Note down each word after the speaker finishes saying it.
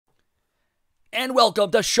And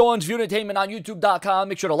welcome to Sean's Viewtainment on YouTube.com.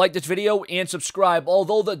 Make sure to like this video and subscribe.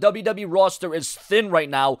 Although the WWE roster is thin right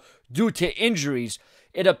now due to injuries,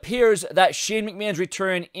 it appears that Shane McMahon's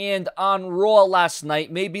return and on Raw last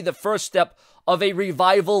night may be the first step of a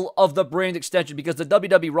revival of the brand extension, because the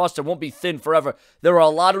WWE roster won't be thin forever. There are a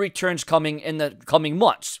lot of returns coming in the coming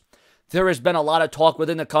months. There has been a lot of talk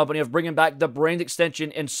within the company of bringing back the brand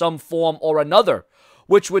extension in some form or another,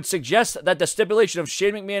 which would suggest that the stipulation of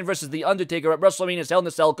Shane McMahon versus The Undertaker at WrestleMania's Hell in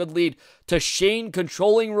a Cell could lead to Shane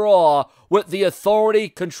controlling Raw with the Authority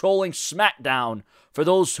controlling SmackDown. For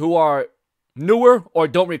those who are newer or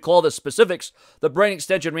don't recall the specifics, the brand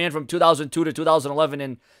extension ran from 2002 to 2011,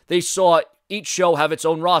 and they saw each show have its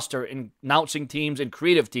own roster, announcing teams and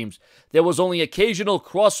creative teams. There was only occasional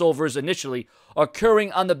crossovers initially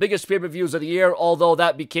occurring on the biggest pay-per-views of the year, although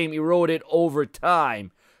that became eroded over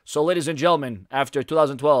time. So, ladies and gentlemen, after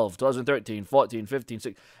 2012, 2013, 14, 15,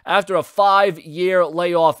 16, after a 5-year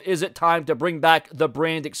layoff, is it time to bring back the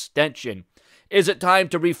brand extension? Is it time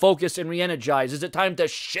to refocus and re-energize? Is it time to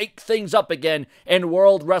shake things up again in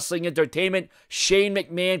World Wrestling Entertainment? Shane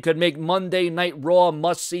McMahon could make Monday Night Raw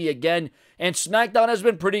must-see again. And SmackDown has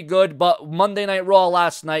been pretty good, but Monday Night Raw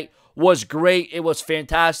last night was great. It was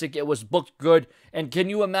fantastic. It was booked good. And can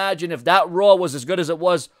you imagine if that Raw was as good as it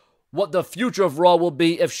was, what the future of Raw will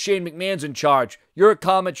be if Shane McMahon's in charge? Your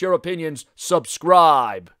comments, your opinions,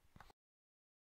 subscribe.